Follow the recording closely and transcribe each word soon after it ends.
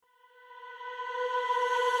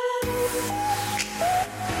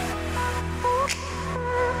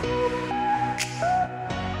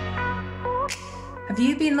Have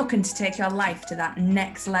you been looking to take your life to that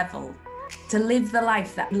next level? To live the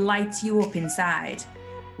life that lights you up inside?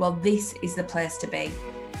 Well, this is the place to be.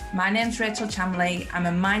 My name's Rachel Chamley. I'm a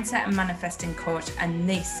mindset and manifesting coach, and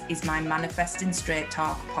this is my Manifesting Straight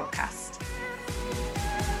Talk podcast.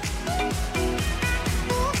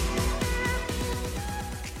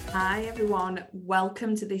 Hi everyone,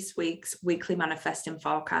 welcome to this week's weekly manifesting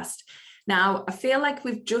forecast. Now, I feel like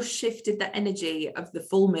we've just shifted the energy of the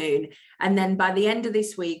full moon, and then by the end of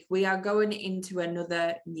this week, we are going into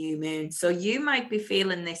another new moon. So you might be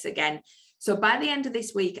feeling this again. So by the end of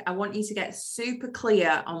this week, I want you to get super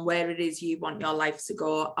clear on where it is you want your life to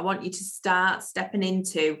go. I want you to start stepping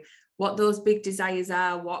into what those big desires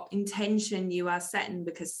are, what intention you are setting,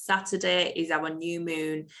 because Saturday is our new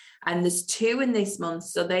moon and there's 2 in this month,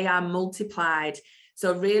 so they are multiplied.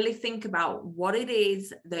 So really think about what it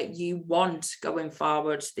is that you want going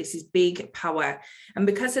forward. This is big power. And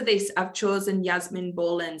because of this, I've chosen Yasmin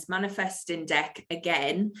Boland's manifesting deck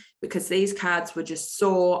again, because these cards were just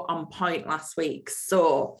so on point last week.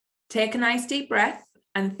 So take a nice deep breath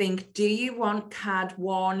and think, do you want card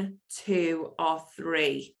 1, 2, or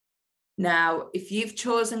 3? Now, if you've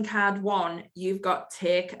chosen card 1, you've got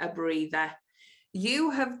take a breather.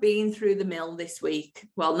 You have been through the mill this week.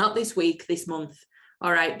 Well, not this week, this month.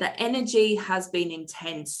 All right, the energy has been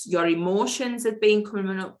intense. Your emotions have been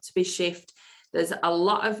coming up to be shifted. There's a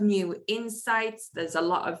lot of new insights. There's a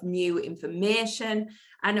lot of new information.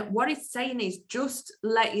 And what it's saying is just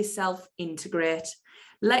let yourself integrate.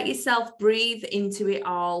 Let yourself breathe into it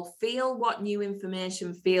all. Feel what new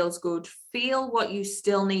information feels good. Feel what you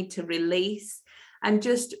still need to release, and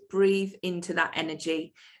just breathe into that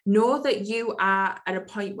energy. Know that you are at a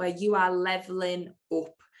point where you are leveling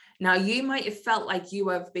up. Now, you might have felt like you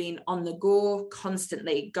have been on the go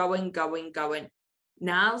constantly, going.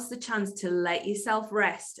 Now's the chance to let yourself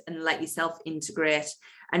rest and let yourself integrate.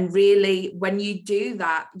 And really, when you do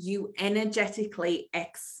that, you energetically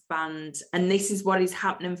expand. And this is what is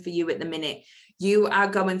happening for you at the minute. You are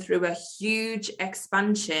going through a huge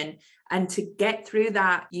expansion. And to get through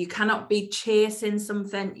that, you cannot be chasing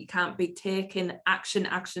something. You can't be taking action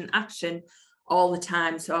all the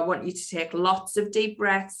time. So I want you to take lots of deep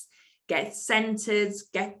breaths. Get centered,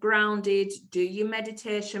 get grounded, do your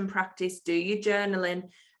meditation practice, do your journaling,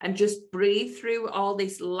 and just breathe through all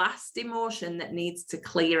this last emotion that needs to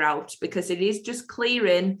clear out, because it is just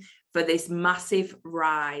clearing for this massive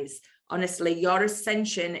rise. Honestly, your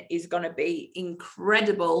ascension is going to be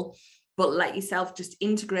incredible, but let yourself just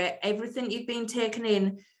integrate everything you've been taking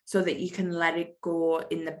in so that you can let it go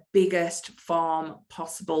in the biggest form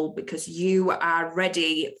possible, because you are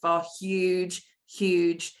ready for huge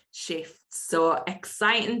shifts. So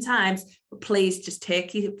exciting times, but please just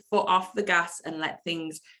take your foot off the gas and let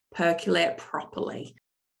things percolate properly.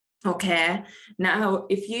 Okay, now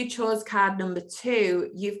if you chose card number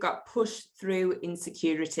 2, you've got push through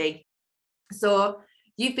insecurity. So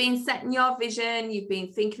you've been setting your vision, you've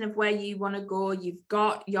been thinking of where you want to go, you've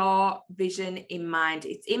got your vision in mind,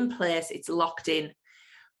 it's in place, it's locked in.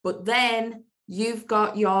 But then you've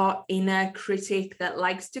got your inner critic that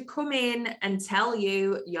likes to come in and tell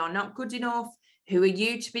you you're not good enough. Who are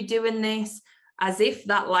you to be doing this? As if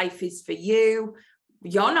that life is for you.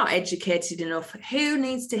 You're not educated enough. Who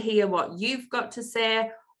needs to hear what you've got to say?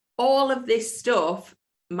 All of this stuff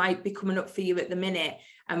might be coming up for you at the minute.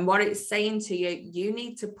 And what it's saying to you, you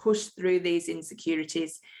need to push through these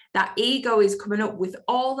insecurities. That ego is coming up with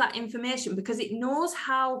all that information because it knows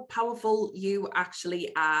how powerful you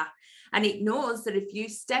actually are. And it knows that if you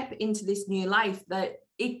step into this new life, that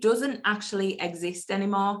it doesn't actually exist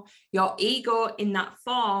anymore. Your ego in that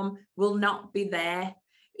form will not be there.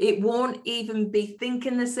 It won't even be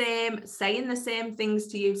thinking the same, saying the same things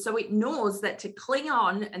to you. So it knows that to cling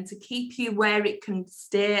on and to keep you where it can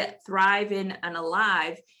stay thriving and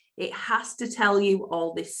alive, it has to tell you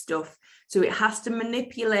all this stuff. So it has to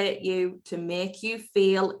manipulate you to make you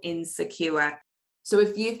feel insecure. So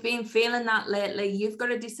if you've been feeling that lately, you've got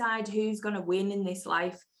to decide who's going to win in this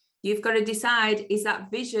life. You've got to decide, is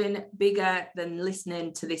that vision bigger than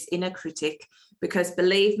listening to this inner critic? Because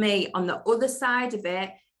believe me, on the other side of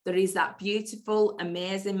it, there is that beautiful,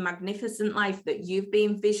 amazing, magnificent life that you've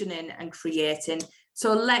been visioning and creating.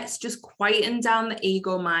 So let's just quieten down the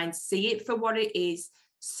ego mind, see it for what it is,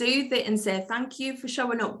 soothe it and say, thank you for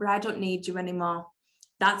showing up, but I don't need you anymore.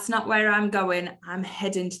 That's not where I'm going. I'm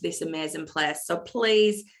heading to this amazing place. So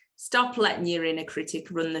please stop letting your inner critic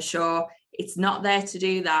run the show. It's not there to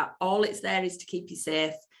do that. All it's there is to keep you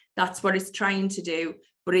safe. That's what it's trying to do.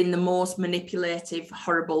 but in the most manipulative,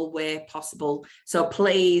 horrible way possible. So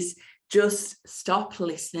please just stop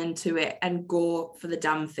listening to it and go for the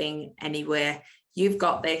damn thing anyway. You've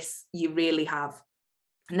got this. You really have.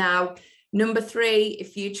 Now, number 3,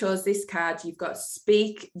 if you chose this card, you've got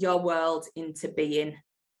speak your world into being.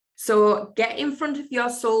 So get in front of your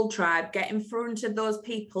soul tribe, get in front of those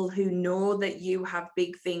people who know that you have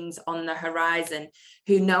big things on the horizon,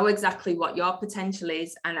 who know exactly what your potential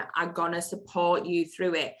is and are going to support you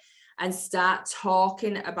through it. And start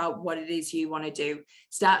talking about what it is you want to do.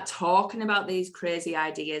 Start talking about these crazy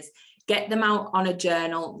ideas. Get them out on a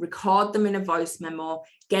journal, record them in a voice memo,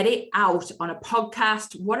 get it out on a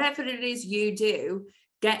podcast, whatever it is you do.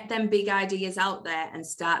 Get them big ideas out there and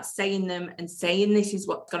start saying them and saying this is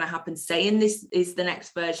what's going to happen, saying this is the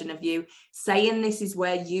next version of you, saying this is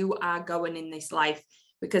where you are going in this life,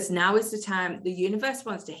 because now is the time. The universe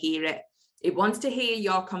wants to hear it. It wants to hear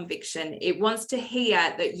your conviction. It wants to hear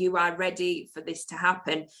that you are ready for this to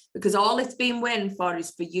happen, because all it's been waiting for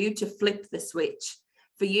is for you to flip the switch,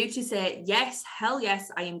 for you to say, yes, hell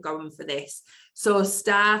yes, I am going for this. So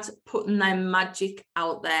start putting them magic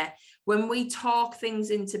out there. When we talk things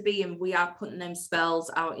into being, we are putting them spells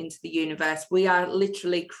out into the universe. We are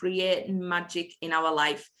literally creating magic in our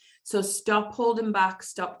life. So stop holding back.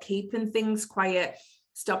 Stop keeping things quiet.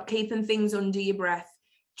 Stop keeping things under your breath.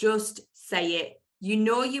 Just say it. You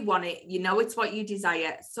know you want it. You know it's what you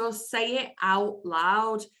desire. So say it out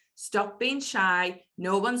loud. Stop being shy.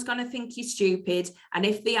 No one's going to think you're stupid. And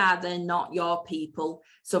if they are, they're not your people.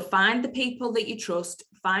 So find the people that you trust.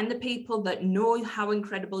 Find the people that know how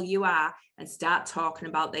incredible you are and start talking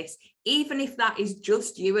about this. Even if that is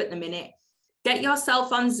just you at the minute. Get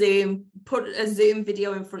yourself on Zoom. Put a Zoom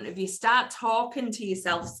video in front of you. Start talking to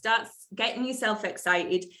yourself. Start getting yourself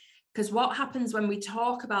excited. Because what happens when we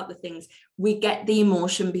talk about the things, we get the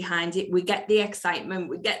emotion behind it. We get the excitement.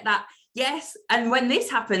 We get that, yes. And when this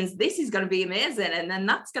happens, this is going to be amazing. And then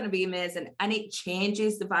that's going to be amazing. And it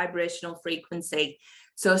changes the vibrational frequency.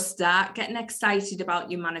 So start getting excited about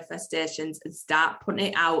your manifestations and start putting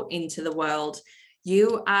it out into the world.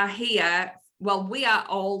 You are here. Well, we are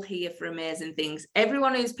all here for amazing things.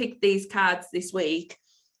 Everyone who's picked these cards this week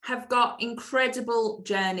have got incredible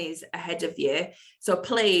journeys ahead of you. So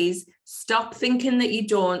please stop thinking that you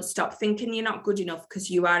don't. Stop thinking you're not good enough, because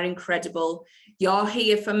you are incredible. You're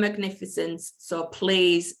here for magnificence. So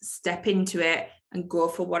please step into it and go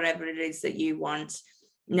for whatever it is that you want.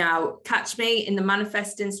 Now, catch me in the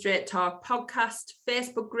Manifesting Straight Talk podcast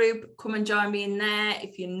Facebook group. Come and join me in there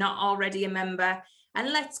if you're not already a member.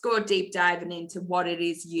 And let's go deep diving into what it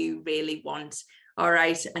is you really want. All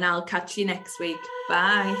right, and I'll catch you next week.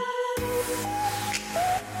 Bye.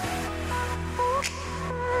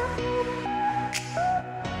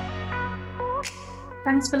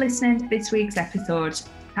 Thanks for listening to this week's episode.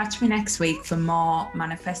 Catch me next week for more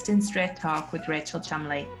Manifesting Straight Talk with Rachel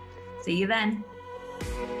Chamley. See you then.